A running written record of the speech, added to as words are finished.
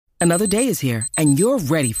Another day is here, and you're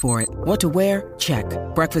ready for it. What to wear? Check.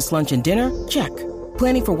 Breakfast, lunch, and dinner? Check.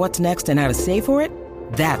 Planning for what's next and how to save for it?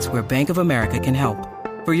 That's where Bank of America can help.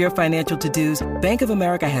 For your financial to-dos, Bank of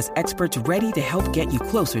America has experts ready to help get you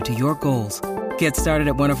closer to your goals. Get started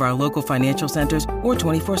at one of our local financial centers or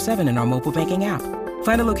 24/7 in our mobile banking app.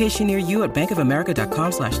 Find a location near you at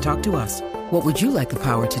bankofamerica.com/talktous. What would you like the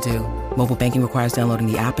power to do? Mobile banking requires downloading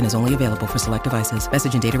the app and is only available for select devices.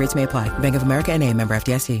 Message and data rates may apply. Bank of America N.A., member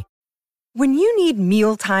FDIC. When you need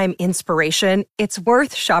mealtime inspiration, it's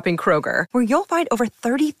worth shopping Kroger, where you'll find over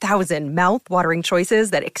 30,000 mouth-watering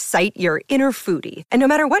choices that excite your inner foodie. And no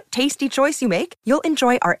matter what tasty choice you make, you'll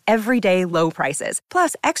enjoy our everyday low prices,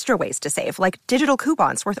 plus extra ways to save, like digital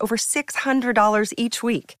coupons worth over $600 each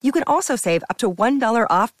week. You can also save up to $1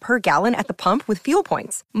 off per gallon at the pump with fuel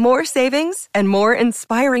points. More savings and more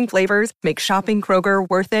inspiring flavors make shopping Kroger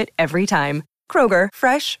worth it every time. Kroger,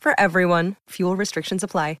 fresh for everyone. Fuel restrictions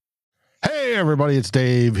apply. Hey, everybody, it's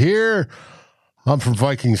Dave here. I'm from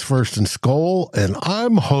Vikings First and Skol, and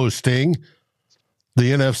I'm hosting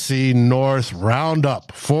the NFC North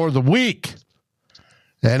Roundup for the week.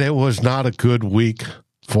 And it was not a good week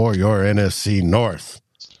for your NFC North.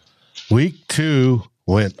 Week 2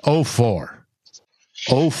 went 0-4.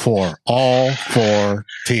 0-4. All 4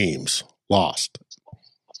 teams lost.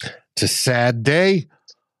 It's a sad day,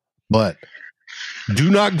 but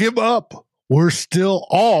do not give up. We're still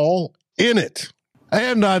all in it.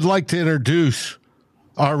 And I'd like to introduce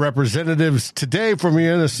our representatives today from the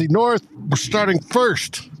NFC North. We're starting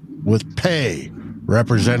first with Pay,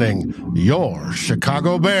 representing your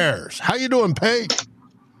Chicago Bears. How you doing, Pay?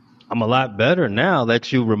 I'm a lot better now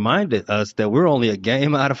that you reminded us that we're only a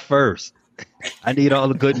game out of first. I need all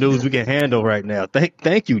the good news we can handle right now.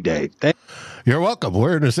 Thank you, Dave. You're welcome.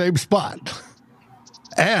 We're in the same spot.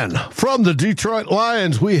 And from the Detroit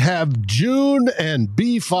Lions, we have June and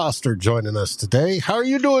B. Foster joining us today. How are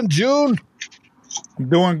you doing, June? I'm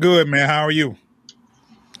doing good, man. How are you?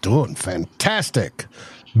 Doing fantastic.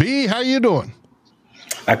 B, how you doing?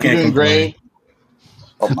 I can't doing complain.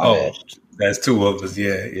 Great. Oh, that's 2 of us.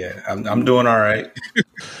 Yeah. I'm doing all right.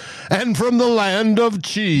 And from the land of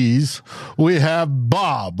cheese, we have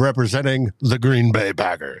Bob representing the Green Bay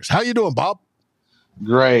Packers. How you doing, Bob?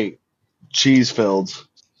 Great. Cheese filled.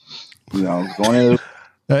 Going in.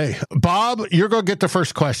 Hey, Bob, you're going to get the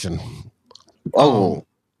first question. Oh.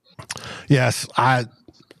 Yes, I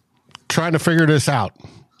trying to figure this out.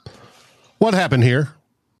 What happened here?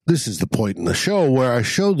 This is the point in the show where I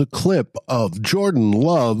show the clip of Jordan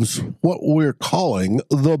Love's what we're calling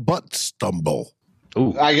the butt stumble.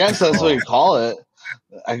 Ooh. I guess that's what you call it.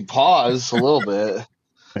 I paused a little bit.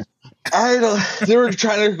 They were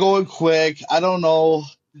trying to go in quick. I don't know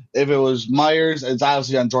if it was Myers. It's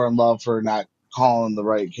obviously on Jordan Love for not calling the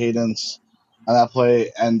right cadence on that play.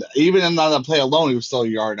 And even on that play alone, he was still a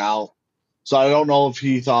yard out. So I don't know if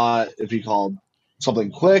he called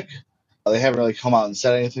something quick. They haven't really come out and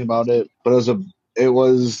said anything about it. But I don't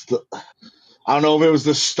know if it was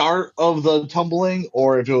the start of the tumbling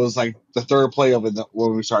or if it was like the third play of it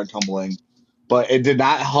when we started tumbling. But it did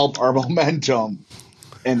not help our momentum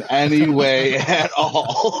in any way at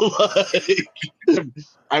all.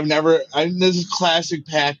 This is classic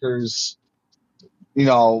Packers,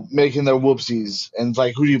 making their whoopsies. And it's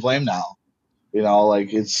like, who do you blame now? It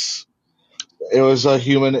was a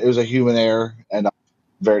human error, and I'm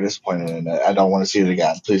very disappointed in it. I don't want to see it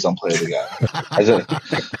again. Please don't play it again.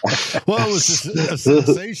 Well, it was a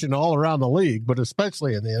sensation all around the league, but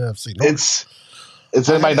especially in the NFC North. It's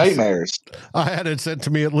in my nightmares. I had it sent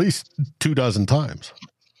to me at least 24 times.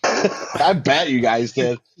 I bet you guys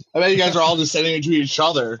did. I bet you guys are all just sending it to each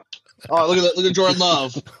other. Oh, look at Jordan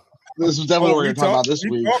Love. This is definitely what we're going to talk about this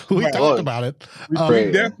week. We talked about it. We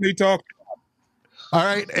definitely talked. All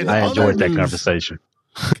right. And I enjoyed that conversation.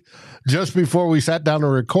 Just before we sat down to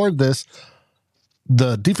record this,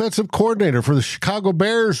 the defensive coordinator for the Chicago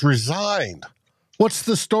Bears resigned. What's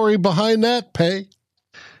the story behind that, Pay?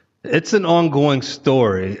 It's an ongoing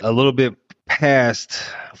story, a little bit past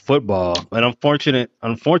football, an unfortunate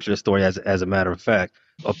story as a matter of fact.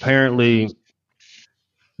 Apparently,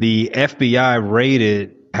 the FBI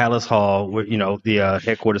raided Palace Hall, where, the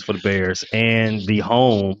headquarters for the Bears, and the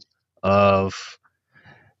home of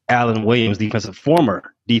Alan Williams,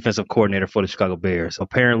 former defensive coordinator for the Chicago Bears.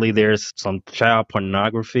 Apparently, there's some child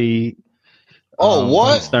pornography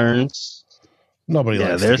concerns. Nobody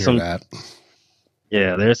likes to hear that.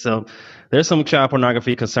 Yeah, there's some child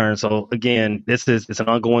pornography concerns. So again, it's an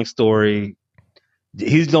ongoing story.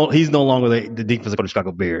 He's no longer the defensive coach of the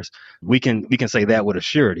Chicago Bears. We can say that with a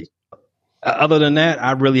surety. Other than that,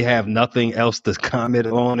 I really have nothing else to comment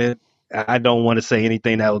on it. I don't want to say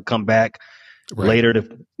anything that would come back later to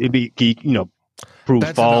prove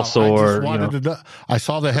That's false enough. I just or wanted to know. I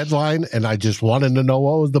saw the headline and I just wanted to know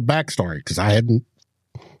what was the backstory because I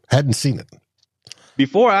hadn't seen it.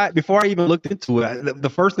 Before I even looked into it, the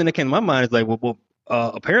first thing that came to my mind is like,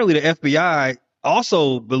 apparently the FBI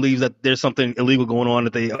also believes that there's something illegal going on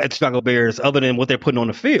at the Chicago Bears other than what they're putting on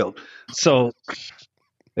the field. So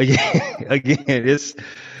again,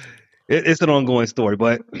 it's an ongoing story,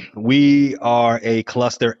 but we are a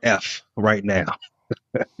cluster F right now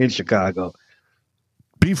in Chicago.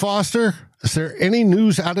 B. Foster, is there any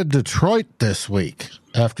news out of Detroit this week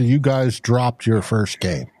after you guys dropped your first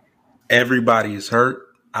game? Everybody is hurt.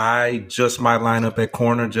 I just might line up at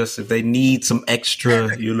corner just if they need some extra,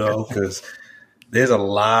 because there's a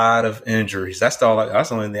lot of injuries. That's the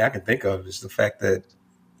only thing I can think of is the fact that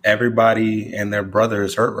everybody and their brother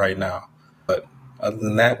is hurt right now. But other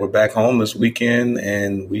than that, we're back home this weekend,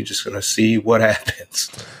 and we're just going to see what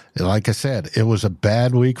happens. Like I said, it was a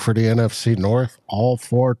bad week for the NFC North. All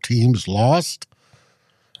 4 teams lost.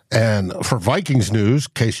 And for Vikings news,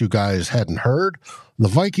 in case you guys hadn't heard, the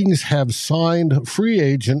Vikings have signed free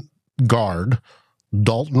agent guard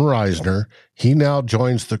Dalton Reisner. He now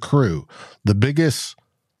joins the crew. The biggest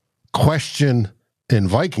question in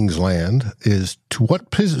Vikings land is to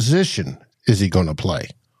what position is he going to play?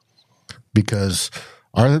 Because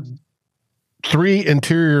our 3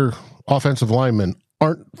 interior offensive linemen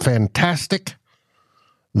aren't fantastic.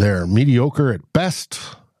 They're mediocre at best,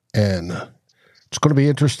 and it's going to be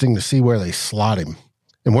interesting to see where they slot him.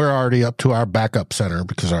 And we're already up to our backup center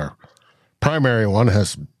because our primary one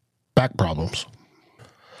has back problems.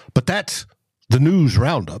 But that's the news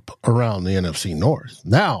roundup around the NFC North.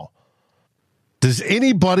 Now, does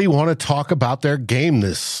anybody want to talk about their game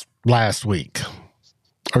this last week?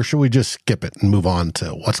 Or should we just skip it and move on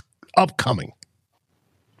to what's upcoming?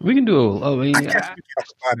 We can do I guess we talk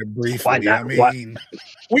about it briefly. Why not?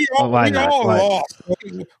 We all lost.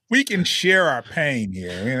 We can share our pain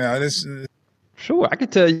here. This. Sure, I can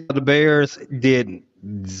tell you the Bears did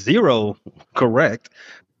 0 correct.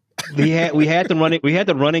 We had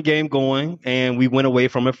the running game going, and we went away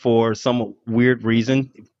from it for some weird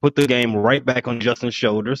reason. Put the game right back on Justin's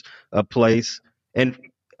shoulders, a place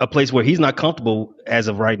where he's not comfortable as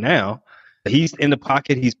of right now. He's in the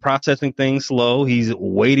pocket. He's processing things slow. He's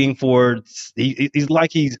waiting for. I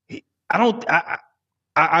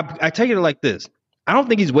take it like this. I don't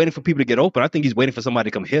think he's waiting for people to get open. I think he's waiting for somebody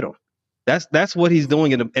to come hit him. That's what he's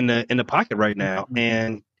doing in the pocket right now,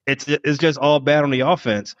 and it's just all bad on the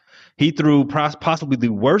offense. He threw possibly the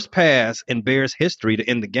worst pass in Bears history to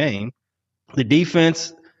end the game. The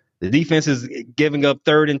defense is giving up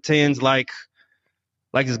 3rd and 10s like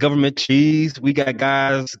it's government cheese. We got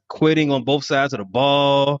guys quitting on both sides of the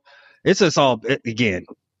ball. It's just all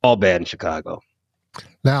bad in Chicago.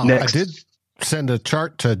 Now, Next. I did send a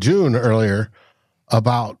chart to June earlier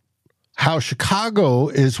about how Chicago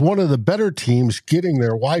is one of the better teams getting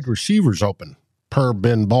their wide receivers open, per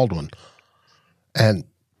Ben Baldwin. And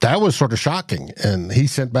that was sort of shocking. And he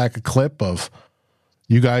sent back a clip of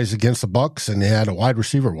you guys against the Bucks, and they had a wide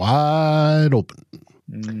receiver wide open.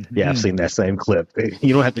 Yeah, I've seen that same clip.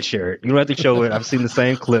 You don't have to share it. You don't have to show it. I've seen the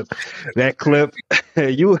same clip. That clip,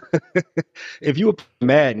 if you were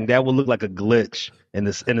Madden, that would look like a glitch in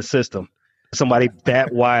the system. Somebody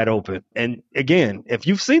that wide open. And again, if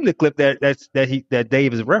you've seen the clip that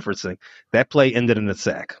Dave is referencing, that play ended in a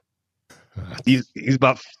sack. He's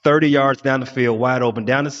about 30 yards down the field, wide open,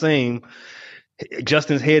 down the seam.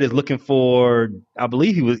 Justin's head is looking for. I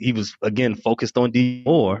believe he was again focused on DJ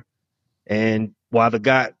Moore, and while the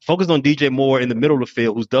guy focused on DJ Moore in the middle of the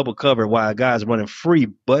field, who's double covered, while a guy's running free,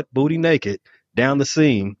 butt booty naked down the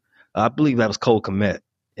seam. I believe that was Cole Kmet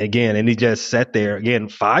again, and he just sat there again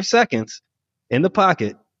 5 seconds in the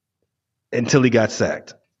pocket until he got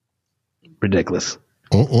sacked. Ridiculous.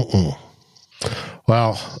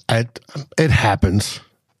 Well, it happens.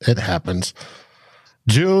 It happens.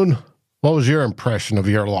 June, what was your impression of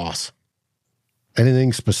your loss?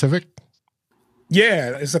 Anything specific?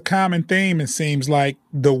 Yeah, it's a common theme. It seems like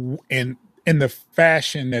in the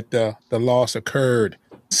fashion that the loss occurred.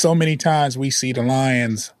 So many times we see the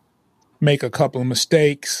Lions make a couple of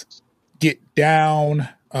mistakes, get down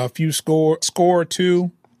a few score or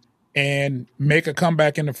two, and make a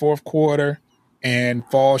comeback in the fourth quarter and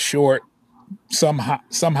fall short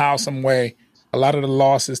somehow, some way. A lot of the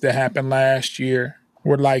losses that happened last year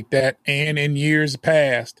were like that, and in years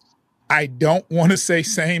past. I don't want to say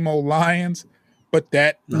same old Lions, but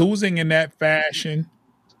that losing in that fashion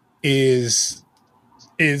is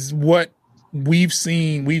what we've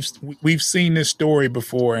seen. We've seen this story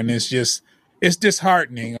before, and it's it's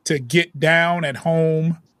disheartening to get down at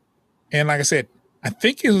home. And like I said, I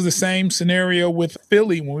think it was the same scenario with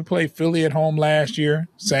Philly when we played Philly at home last year.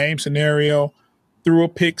 Same scenario. Threw a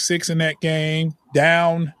pick 6 in that game,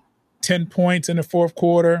 down 10 points in the fourth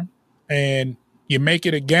quarter, and you make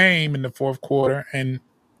it a game in the fourth quarter. And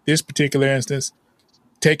this particular instance,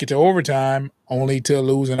 take it to overtime, only to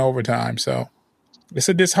lose in overtime. So it's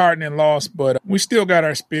a disheartening loss, but we still got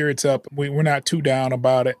our spirits up. We're not too down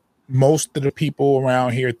about it. Most of the people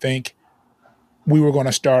around here think we were going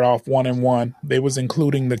to start off 1-1. They was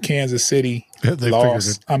including the Kansas City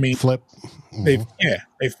loss. I mean, flip. They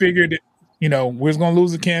figured it. You know, we was going to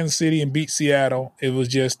lose to Kansas City and beat Seattle. It was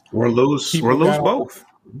just We're lose both.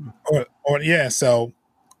 So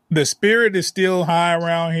the spirit is still high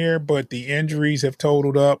around here, but the injuries have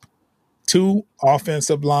totaled up. 2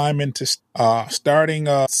 offensive linemen to starting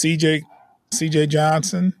CJ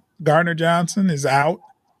Johnson, Gardner Johnson is out.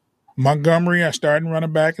 Montgomery, our starting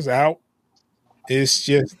running back, is out. It's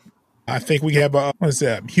just, I think we have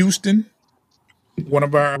Houston, one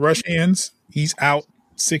of our rush ends. He's out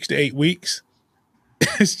 6 to 8 weeks.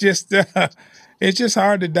 It's just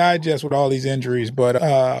hard to digest with all these injuries.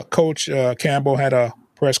 But Coach Campbell had a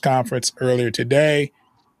press conference earlier today.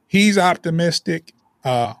 He's optimistic.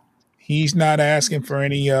 He's not asking for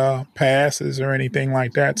any passes or anything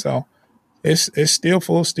like that. So it's still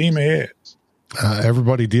full steam ahead.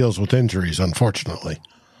 Everybody deals with injuries, unfortunately.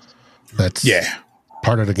 That's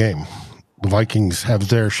part of the game. The Vikings have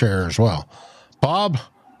their share as well. Bob,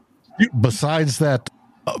 besides that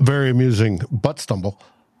very amusing butt stumble,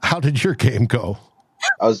 how did your game go?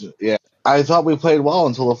 I thought we played well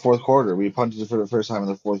until the fourth quarter. We punted for the first time in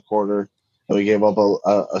the fourth quarter, and we gave up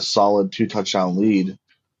a solid 2-touchdown lead.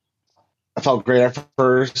 I felt great at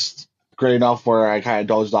first, great enough where I kind of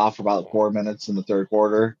dozed off for about 4 minutes in the third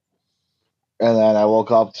quarter. And then I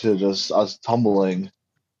woke up to just us tumbling,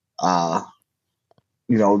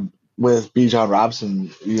 with Bijan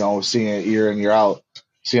Robinson, seeing it year in, year out,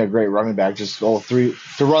 seeing a great running back just to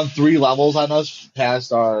run 3 levels on us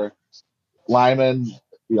past our linemen,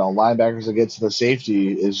 linebackers that get to the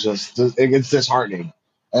safety it gets disheartening.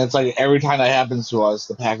 And it's like every time that happens to us,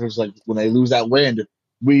 the Packers, like when they lose that wind,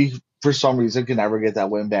 we, for some reason, can never get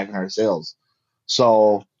that wind back in our sails.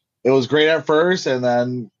 So it was great at first, and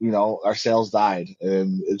then, our sails died,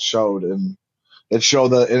 and it showed. And it showed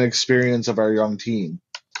the inexperience of our young team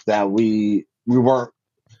that we weren't.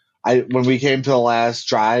 When we came to the last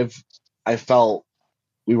drive, I felt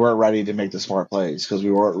we weren't ready to make the smart plays because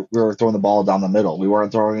we were throwing the ball down the middle. We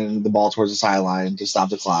weren't throwing the ball towards the sideline to stop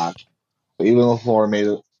the clock. But even LaFleur made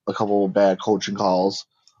a couple of bad coaching calls.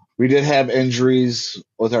 We did have injuries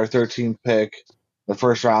with our 13th pick, the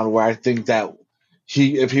first round, where I think that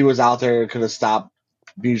if he was out there, it could have stopped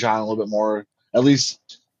Bijan a little bit more. At least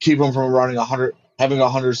keep him from running having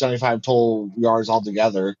 175 total yards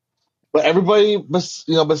altogether. But everybody,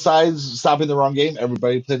 besides stopping the run game,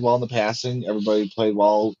 everybody played well in the passing. Everybody played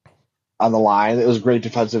well on the line. It was a great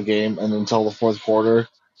defensive game. And until the fourth quarter,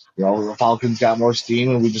 the Falcons got more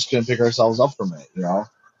steam, and we just couldn't pick ourselves up from it.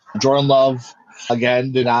 Jordan Love,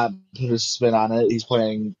 again, did not put his spin on it. He's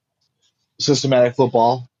playing systematic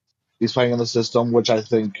football. He's playing in the system, which I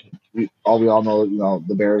think we all know,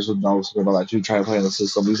 the Bears would know something about that too, trying to play in the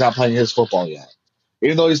system. He's not playing his football yet.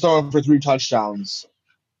 Even though he's throwing for 3 touchdowns,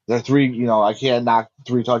 they're 3, I can't knock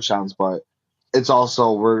 3 touchdowns, but it's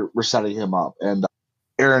also, we're setting him up. And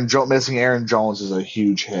missing Aaron Jones is a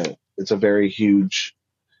huge hit. It's a very huge,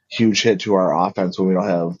 huge hit to our offense when we don't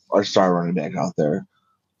have our star running back out there.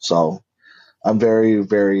 So I'm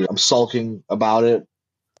I'm sulking about it.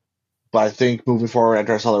 But I think moving forward,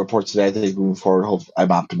 after I saw the reports today,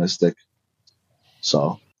 I'm optimistic.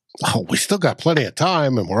 So. Oh, we still got plenty of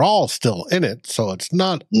time, and we're all still in it, so it's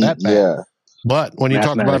not that bad. Yeah. But when you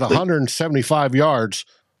talk about 175 yards,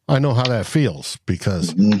 I know how that feels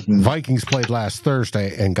because Vikings played last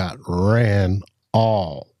Thursday and got ran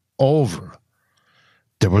all over.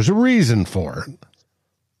 There was a reason for it.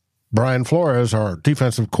 Brian Flores, our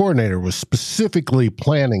defensive coordinator, was specifically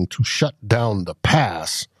planning to shut down the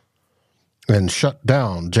pass and shut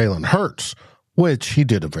down Jalen Hurts, which he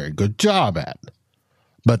did a very good job at.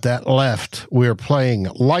 But that left, we were playing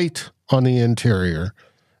light on the interior,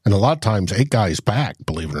 and a lot of times 8 guys back,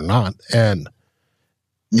 believe it or not, and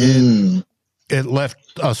it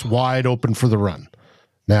left us wide open for the run.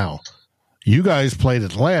 Now, you guys played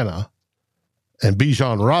Atlanta and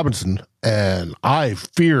Bijan Robinson, and I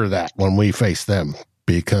fear that when we face them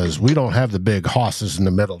because we don't have the big hosses in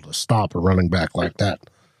the middle to stop a running back like that.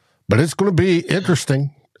 But it's going to be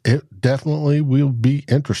interesting. It definitely will be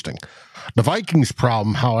interesting. The Vikings'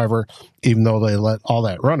 problem, however, even though they let all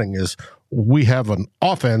that running, is we have an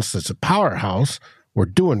offense that's a powerhouse. We're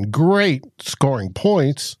doing great scoring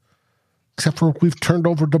points, except for we've turned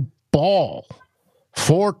over the ball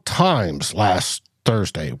 4 times last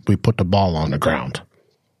Thursday. We put the ball on the ground.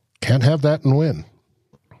 Can't have that and win.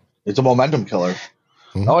 It's a momentum killer.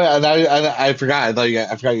 Mm-hmm. Oh yeah, and I forgot.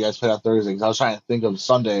 I forgot you guys played on Thursday because I was trying to think of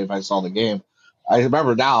Sunday if I saw the game. I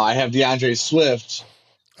remember now. I have DeAndre Swift.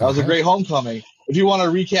 That was a great homecoming. If you want to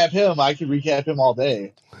recap him, I could recap him all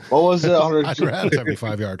day. What was it?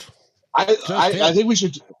 175 yards. I think we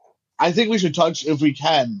should. I think we should touch, if we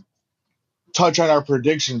can, touch on our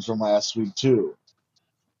predictions from last week too.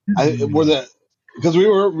 Because I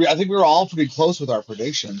think we were all pretty close with our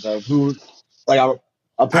predictions of who, like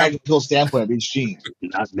a practical standpoint of each team.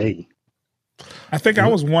 Not me. I think I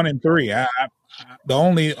was 1-3.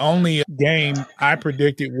 The only game I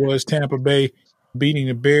predicted was Tampa Bay beating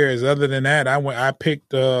the Bears. Other than that, I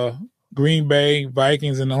picked Green Bay,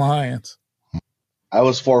 Vikings, and the Lions. I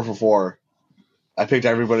was 4 for 4. I picked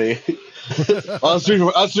everybody. I was 3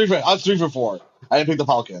 for 4. I didn't pick the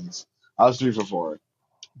Falcons. I was 3 for 4.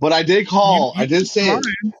 But I did call. I did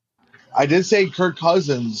say Kirk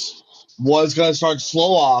Cousins was going to start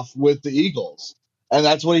slow off with the Eagles, and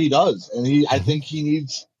that's what he does. And I think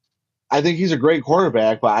he's a great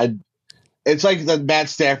quarterback, but it's like the Matt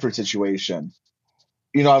Stafford situation.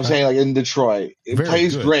 You know what I'm saying? Like in Detroit, it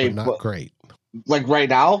plays good, great, but not great. Like right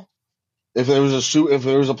now, if there was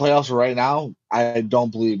a playoffs right now, I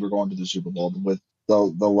don't believe we're going to the Super Bowl with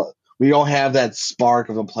the. We don't have that spark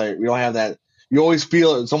of a player. We don't have that. You always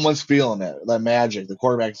feel it. Someone's feeling it. That magic. The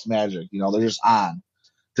quarterback's magic. You know, they're just on.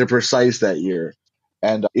 They're precise that year.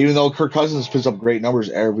 And even though Kirk Cousins puts up great numbers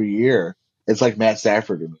every year, it's like Matt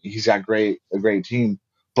Stafford to me. He's got a great team,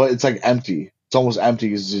 but it's like empty. It's almost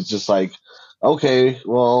empty. It's just like, okay,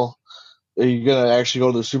 well, are you gonna actually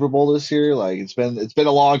go to the Super Bowl this year? Like it's been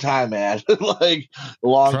a long time, man. Like a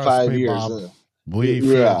long Trust 5 me, years. Bob, we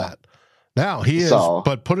feel that. Now he is,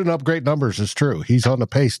 but putting up great numbers is true. He's on the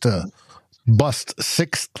pace to bust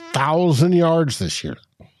 6,000 yards this year,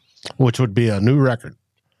 which would be a new record.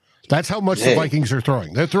 That's how much the Vikings are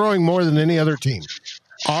throwing. They're throwing more than any other team.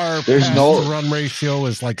 Our pass-to-run ratio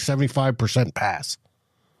is like 75% pass.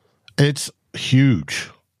 It's huge.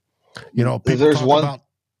 You know, people talk about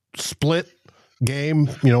split game,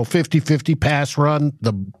 50-50 pass run,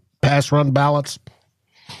 the pass run balance.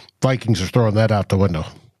 Vikings are throwing that out the window.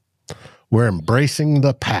 We're embracing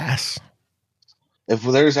the pass. If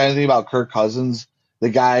there's anything about Kirk Cousins, the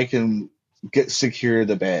guy can secure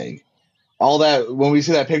the bag. All that, when we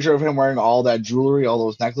see that picture of him wearing all that jewelry, all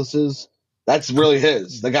those necklaces, that's really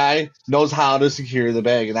his. The guy knows how to secure the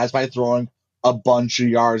bag, and that's by throwing a bunch of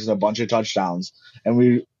yards and a bunch of touchdowns.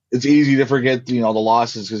 And it's easy to forget, the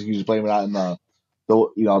losses because you just blame it out in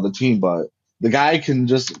the team. But the guy can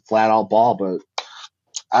just flat out ball. But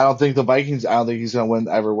I don't think he's going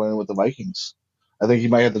to ever win with the Vikings. I think he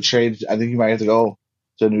might have to trade. I think he might have to go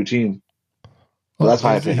to a new team. Well, that's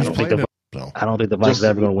my opinion. I don't think the Vikings are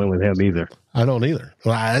ever going to win with him either. I don't either.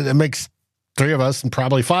 Well, it makes 3 of us and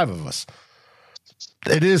probably 5 of us.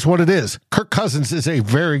 It is what it is. Kirk Cousins is a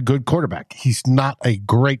very good quarterback. He's not a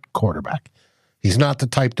great quarterback. He's not the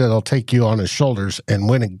type that'll take you on his shoulders and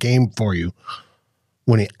win a game for you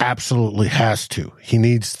when he absolutely has to. He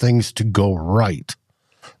needs things to go right.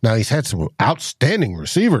 Now, he's had some outstanding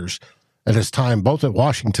receivers at his time, both at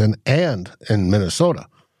Washington and in Minnesota.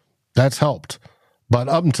 That's helped. But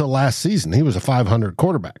up until last season, he was a 500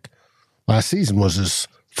 quarterback. Last season was his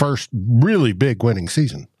first really big winning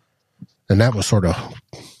season. And that was sort of,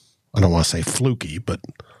 I don't want to say fluky, but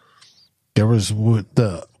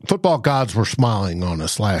the football gods were smiling on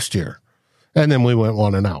us last year. And then we went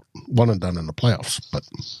 1 and out, 1 and done in the playoffs. But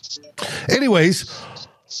anyways,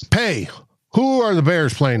 who are the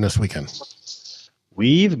Bears playing this weekend?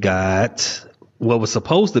 We've got what was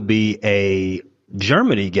supposed to be a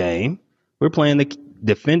Germany game. We're playing the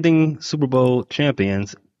defending Super Bowl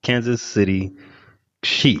champions, Kansas City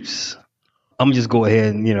Chiefs. I'm going to just go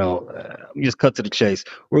ahead and, just cut to the chase.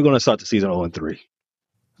 We're going to start the season 0-3.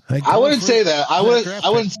 I wouldn't say that. I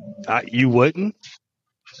wouldn't. You wouldn't?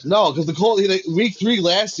 No, because the Colts, week 3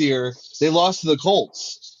 last year, they lost to the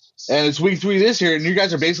Colts. And it's week 3 this year, and you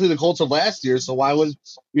guys are basically the Colts of last year, so why would,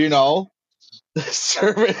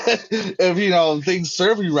 serve it? If, things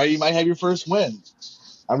serve you right, you might have your first win.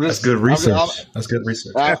 That's good research. That's good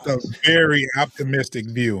research. That's a very optimistic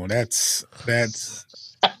view. That's.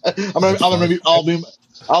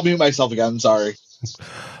 I'll mute myself again. I'm sorry.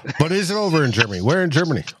 But is it over in Germany? Where in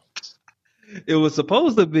Germany? It was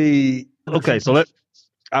supposed to be okay. So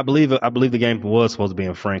I believe the game was supposed to be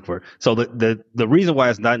in Frankfurt. So the reason why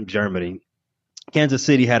it's not in Germany, Kansas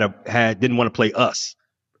City didn't want to play us.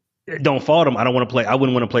 Don't fault them. I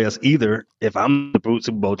wouldn't want to play us either if I'm the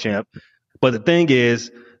Super Bowl champ. But the thing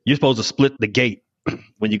is, you're supposed to split the gate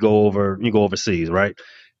when you go overseas, right?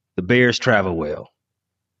 The Bears travel well.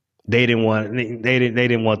 They didn't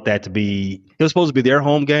want that to be. It was supposed to be their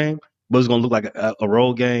home game, but it was going to look like a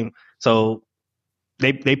road game. So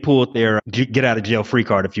they pulled their get out of jail free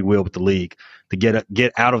card, if you will, with the league to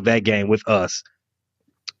get out of that game with us.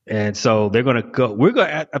 And so they're going to go. We're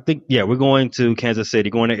going to Kansas City,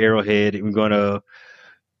 going to Arrowhead. We're going to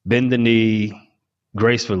bend the knee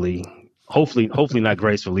gracefully. Hopefully not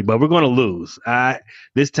gracefully, but we're going to lose.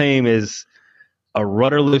 This team is a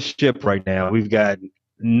rudderless ship right now. We've got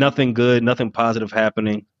nothing good, nothing positive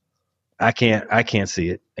happening. I can't see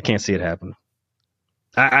it. I can't see it happening.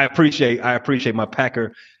 I appreciate my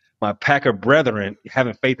Packer brethren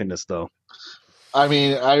having faith in this, though. I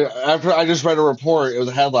mean, I just read a report. It was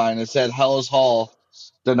a headline. It said Hellas Hall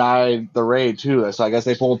denied the raid too. So I guess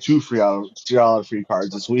they pulled $2 free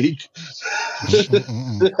cards this week. Bob,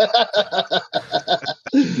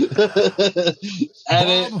 who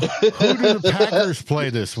do the Packers play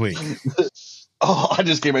this week? Oh, I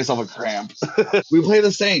just gave myself a cramp. We play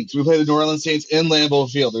the Saints. We play the New Orleans Saints in Lambeau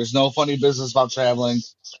Field. There's no funny business about traveling.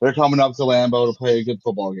 They're coming up to Lambeau to play a good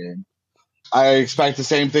football game. I expect the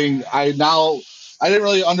same thing. I didn't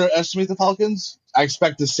really underestimate the Falcons. I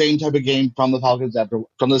expect the same type of game from the Falcons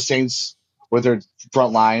from the Saints with their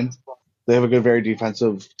front line. They have a good, very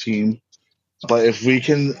defensive team. But if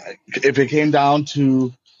it came down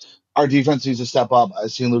to our defense needs to step up.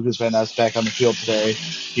 I've seen Lucas Van Ness back on the field today.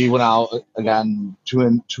 He went out again,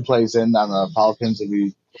 two plays in on the Falcons,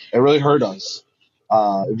 and it really hurt us.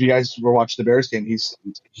 If you guys were watching the Bears game,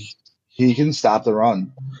 he can stop the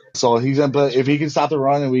run. So if he can stop the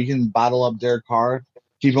run and we can bottle up Derek Carr,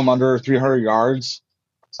 keep him under 300 yards,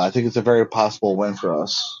 I think it's a very possible win for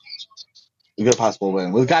us. A good possible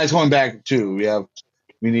win. With guys coming back too,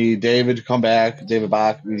 we need David to come back, David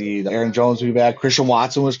Bach. We need Aaron Jones to be back. Christian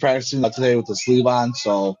Watson was practicing today with the sleeve on,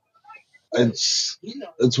 so it's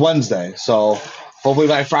Wednesday. So hopefully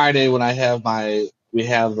by Friday when I have my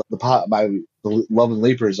Love and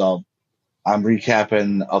Leapers of, I'm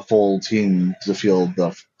recapping a full team to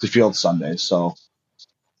field Sunday. So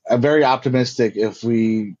I'm very optimistic if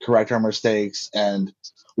we correct our mistakes and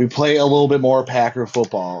we play a little bit more Packer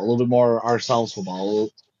football, a little bit more ourselves football.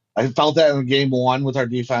 I felt that in game 1 with our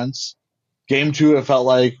defense. Game 2, it felt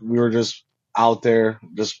like we were just out there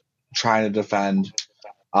just trying to defend.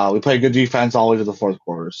 We played good defense all the way to the fourth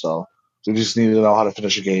quarter, so we just need to know how to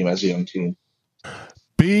finish a game as a young team.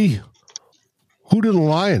 B, who do the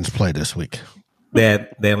Lions play this week? The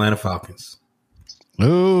Atlanta Falcons.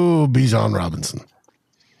 Oh, Bijan Robinson.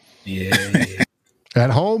 Yeah. At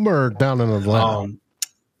home or down in Atlanta?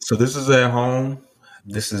 So this is at home.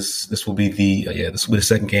 This will be the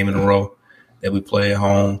second game in a row that we play at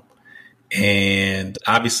home, and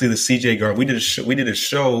obviously the CJ guard. We did a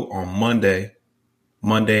show on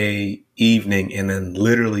Monday evening, and then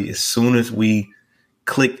literally as soon as we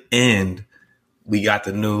clicked end, we got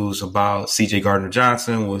the news about CJ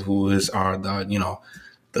Gardner-Johnson, who is the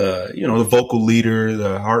vocal leader,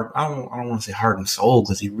 the heart. I don't want to say heart and soul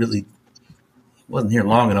because he really wasn't here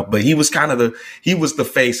long enough, but he was the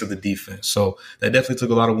face of the defense. So that definitely took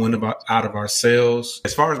a lot of wind out of our sails.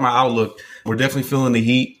 As far as my outlook, we're definitely feeling the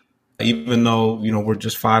heat, even though, we're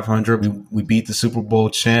just 500. We beat the Super Bowl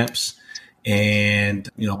champs, and,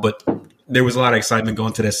 but there was a lot of excitement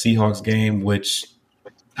going to that Seahawks game, which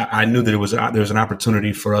I knew that there was an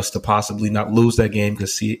opportunity for us to possibly not lose that game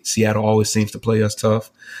because Seattle always seems to play us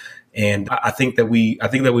tough. And I think that we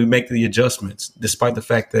make the adjustments, despite the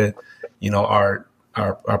fact that,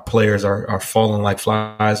 our players are falling like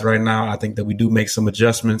flies right now. I think that we do make some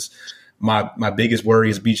adjustments. My biggest worry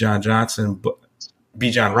is Bijan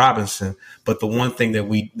Robinson. But the one thing that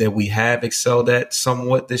we have excelled at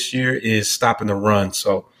somewhat this year is stopping the run.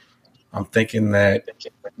 So I'm thinking that,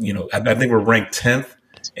 I think we're ranked 10th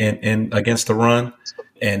and against the run,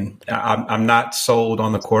 and I'm not sold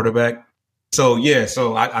on the quarterback. So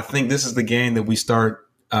I think this is the game that we start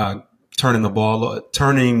turning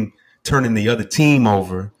the other team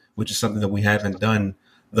over, which is something that we haven't done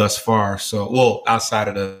thus far. So, outside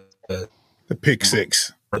of the pick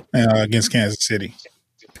six against Kansas City.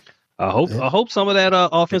 I hope some of that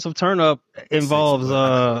offensive turn up involves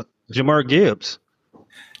Jahmyr Gibbs.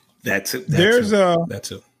 That's it. There's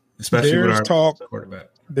especially with our quarterback.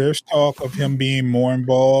 There's talk of him being more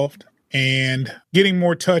involved and getting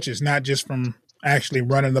more touches, not just from actually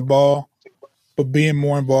running the ball, but being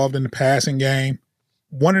more involved in the passing game.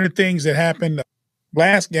 One of the things that happened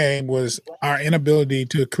last game was our inability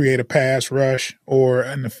to create a pass rush or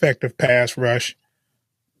an effective pass rush.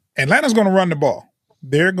 Atlanta's going to run the ball.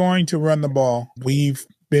 They're going to run the ball. We've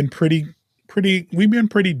been pretty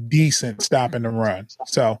decent stopping the run.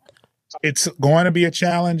 So it's going to be a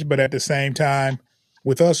challenge, but at the same time,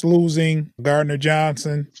 with us losing Gardner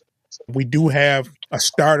Johnson, we do have a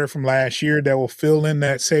starter from last year that will fill in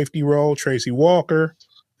that safety role, Tracy Walker.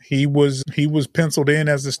 He was penciled in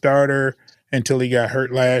as the starter until he got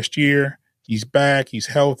hurt last year. He's back. He's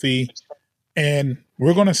healthy. And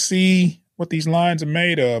we're going to see what these lines are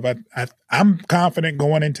made of. I'm confident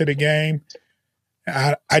going into the game.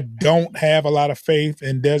 I don't have a lot of faith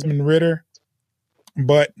in Desmond Ridder,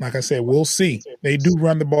 but like I said, we'll see. They do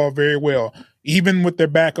run the ball very well. Even with their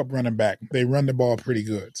backup running back, they run the ball pretty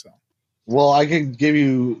good. So, well, I can give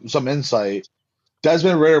you some insight.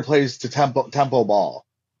 Desmond Ridder plays to tempo ball.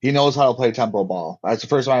 He knows how to play tempo ball. That's the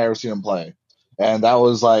first time I ever seen him play. And that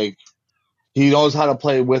was like, he knows how to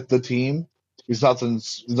play with the team. He's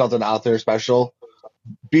nothing out there special.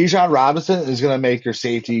 Bijan Robinson is going to make your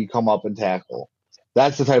safety come up and tackle.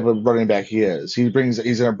 That's the type of running back he is. He's going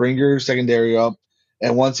to bring your secondary up.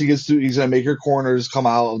 And once he gets through, he's going to make your corners come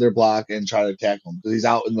out of their block and try to tackle him because he's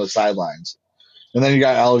out in the sidelines. And then you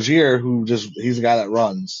got Algier, he's a guy that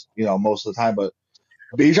runs, most of the time. But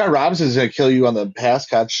Bijan Robinson is going to kill you on the pass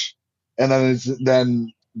catch, and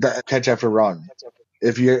then the catch after run.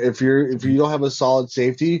 If you don't have a solid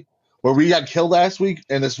safety, where we got killed last week,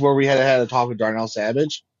 and this is where we had a talk with Darnell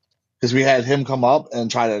Savage, because we had him come up and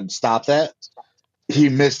try to stop that. He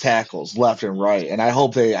missed tackles left and right, and I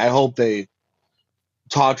hope they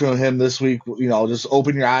talk to him this week. Just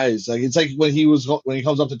open your eyes. Like it's like when he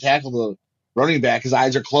comes up to tackle the running back, his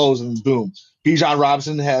eyes are closed, and boom. Bijan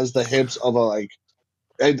Robinson has the hips of I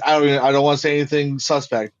don't want to say anything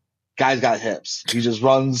suspect. Guy's got hips. He just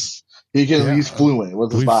runs. He's fluent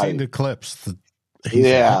with his body. We've seen the clips. He's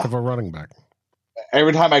a heck of a running back.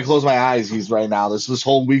 Every time I close my eyes, he's right now. This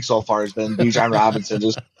whole week so far has been Bijan Robinson.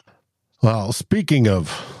 Well, speaking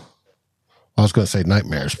of, I was going to say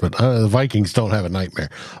nightmares, but the Vikings don't have a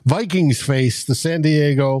nightmare. Vikings face the San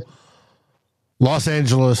Diego, Los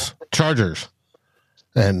Angeles Chargers.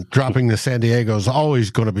 And dropping to San Diego is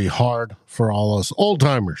always going to be hard for all us old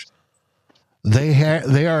timers.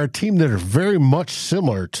 They are a team that are very much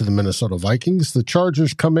similar to the Minnesota Vikings. The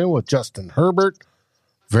Chargers come in with Justin Herbert,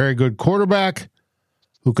 very good quarterback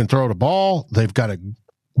who can throw the ball. They've got a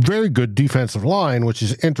very good defensive line, which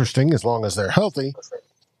is interesting as long as they're healthy.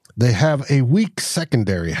 They have a weak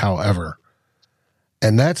secondary, however,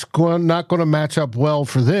 and that's not going to match up well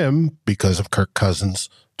for them because of Kirk Cousins,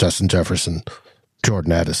 Justin Jefferson,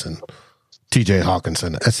 Jordan Addison, TJ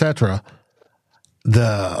Hawkinson, etc.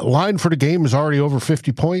 The line for the game is already over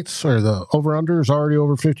 50 points, or the over-under is already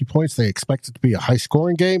over 50 points. They expect it to be a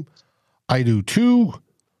high-scoring game. I do too.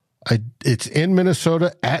 It's in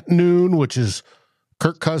Minnesota at noon, which is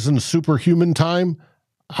Kirk Cousins' superhuman time.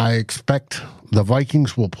 I expect the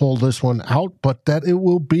Vikings will pull this one out, but that it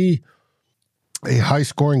will be a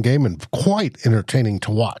high-scoring game and quite entertaining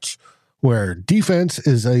to watch, where defense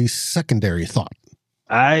is a secondary thought.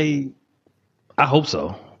 I hope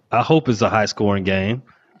so. I hope it's a high scoring game.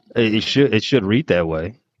 It should read that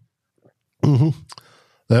way. Mm-hmm.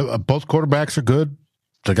 Both quarterbacks are good.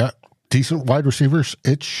 They got decent wide receivers.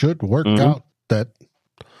 It should work out. That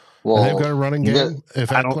they've got a running game.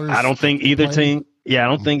 I don't think either team. Yeah, I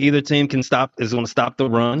don't think either team is going to stop the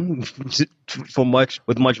run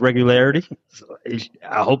with much regularity. So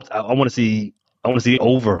I want to see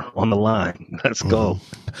over on the line. Let's go.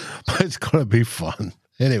 It's going to be fun.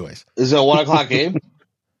 Anyways, is it a 1 o'clock game?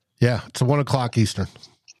 Yeah, it's a 1 o'clock Eastern.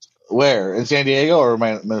 Where, in San Diego or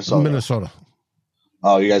Minnesota? Minnesota.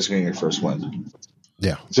 Oh, you guys are getting your first win.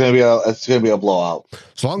 Yeah, it's gonna be a blowout.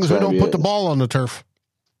 As long as we don't put the ball on the turf,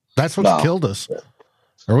 that's what's killed us.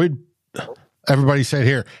 Or everybody said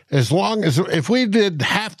here, as long as if we did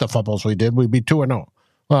half the fumbles we did, we'd be 2-0.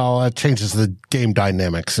 Well, that changes the game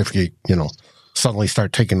dynamics if you suddenly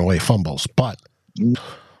start taking away fumbles. But you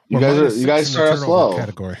guys start out slow.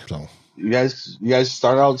 Category, so. You guys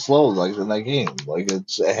start out slow, like in that game. Like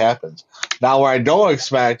it happens. Now, where I don't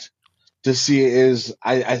expect to see is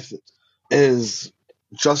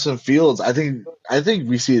Justin Fields. I think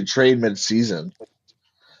we see a trade mid-season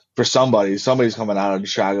for somebody. Somebody's coming out of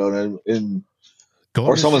Chicago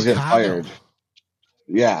or someone's getting fired.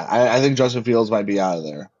 Yeah, I think Justin Fields might be out of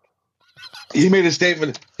there. He made a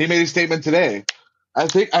statement. Today.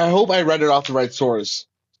 I hope I read it off the right source.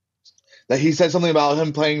 That he said something about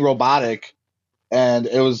him playing robotic, and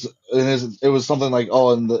it was something like,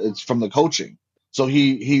 it's from the coaching. So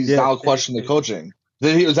he's now questioning the coaching.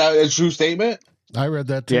 Was that a true statement? I read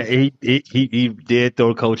that too. Yeah, he did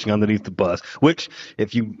throw coaching underneath the bus. Which,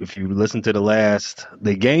 if you listen to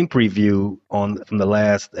the game preview from the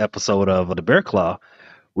last episode of the Bear Claw,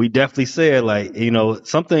 we definitely said, like,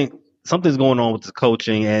 something's going on with the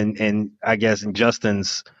coaching and I guess in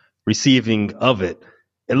Justin's receiving of it.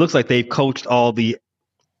 It looks like they've coached all the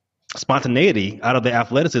spontaneity out of the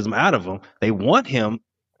athleticism out of him. They want him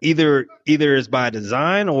either is by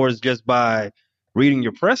design or is just by reading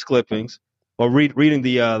your press clippings or reading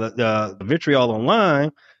the vitriol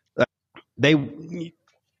online. They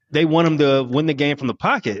want him to win the game from the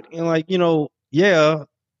pocket. And like, yeah,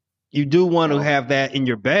 you do want to have that in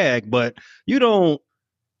your bag, but you don't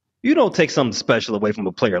take something special away from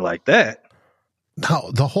a player like that.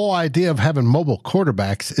 No, the whole idea of having mobile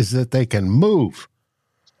quarterbacks is that they can move.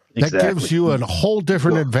 Exactly. That gives you a whole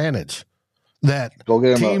different advantage that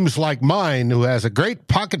teams like mine, who has a great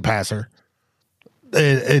pocket passer,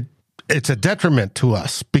 it's a detriment to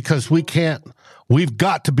us because we've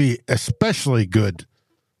got to be especially good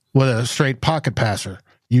with a straight pocket passer.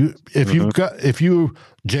 If you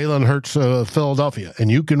Jalen Hurts of Philadelphia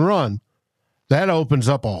and you can run, that opens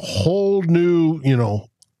up a whole new,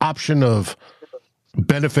 option of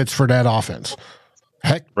benefits for that offense.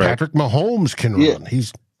 Heck, right. Patrick Mahomes can run.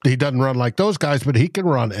 He doesn't run like those guys, but he can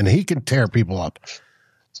run and he can tear people up.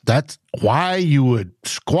 That's why you would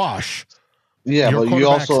squash your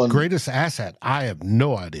quarterback's greatest asset. I have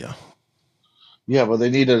no idea. Yeah, but they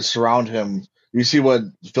need to surround him. You see what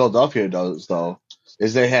Philadelphia does, though,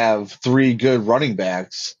 is they have 3 good running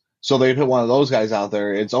backs. So they put one of those guys out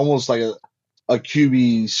there. It's almost like a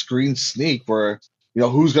QB screen sneak where,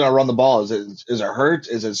 who's going to run the ball? Is it Hurts?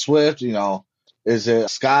 Is it Swift? Is it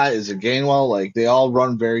Scott? Is it Gainwell? Like, they all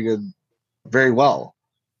run very good, very well.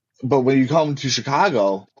 But when you come to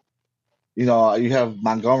Chicago, you have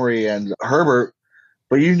Montgomery and Herbert,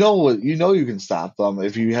 but you can stop them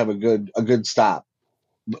if you have a good stop.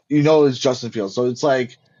 It's Justin Fields. So it's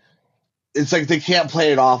like they can't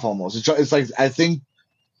play it off almost. It's like I think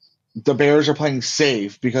the Bears are playing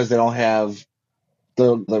safe because they don't have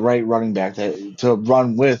the right running back to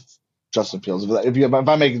run with Justin Fields. If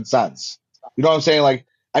I'm making sense. You know what I'm saying? Like,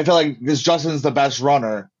 I feel like because Justin's the best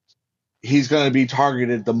runner, he's going to be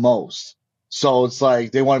targeted the most. So it's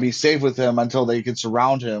like they want to be safe with him until they can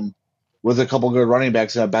surround him with a couple good running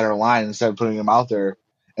backs in a better line instead of putting him out there.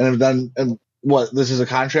 And this is a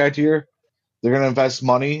contract year? They're going to invest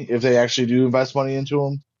money if they actually do invest money into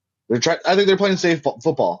him. I think they're playing safe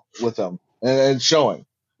football with him, and it's showing.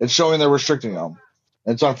 It's showing they're restricting him.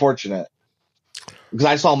 And it's unfortunate because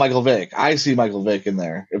I saw Michael Vick. I see Michael Vick in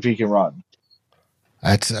there if he can run.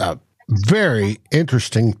 That's a very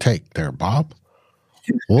interesting take there, Bob.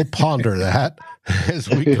 We'll ponder that as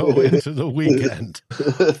we go into the weekend.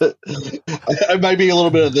 It might be a little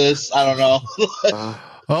bit of this. I don't know.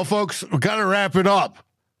 Well, folks, we've got to wrap it up.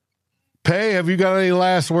 Pay, have you got any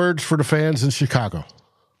last words for the fans in Chicago?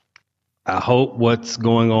 I hope what's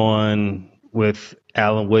going on with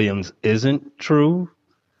Alan Williams isn't true.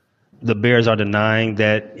 The Bears are denying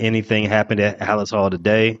that anything happened at Hallis Hall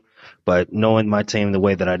today. But knowing my team the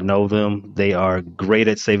way that I know them, they are great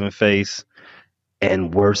at saving face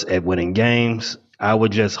and worse at winning games. I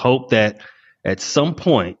would just hope that at some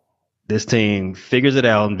point this team figures it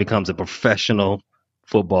out and becomes a professional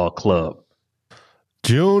football club.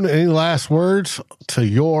 June, any last words to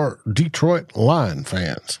your Detroit Lion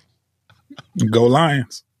fans? Go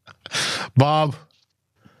Lions. Bob,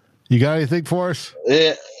 you got anything for us?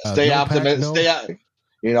 Stay optimistic. Stay out.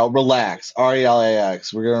 Relax.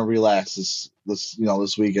 RELAX. We're gonna relax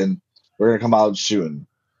this weekend. We're gonna come out shooting.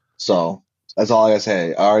 So that's all I gotta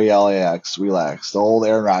say. RELAX. Relax. The old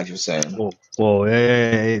Aaron Rodgers saying. Well,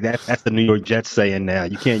 hey, that's the New York Jets saying now.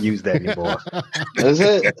 You can't use that anymore. Is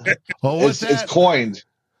it? Well, it's coined.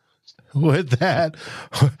 With that,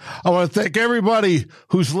 I want to thank everybody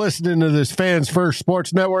who's listening to this Fans First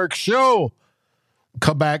Sports Network show.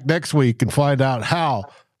 Come back next week and find out how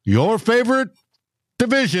your favorite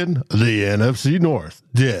division, the NFC North,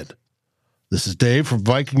 did. This is Dave from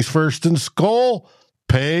Vikings First and Skull.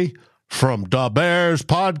 Pay from Da Bears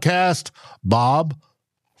Podcast. Bob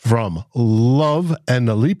from Love and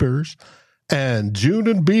the Leapers. And June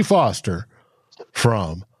and B. Foster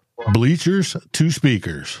from Bleachers to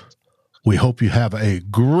Speakers. We hope you have a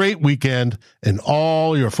great weekend and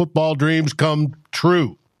all your football dreams come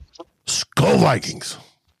true. Skull Vikings.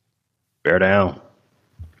 Bear down.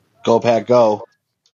 Go Pack, go.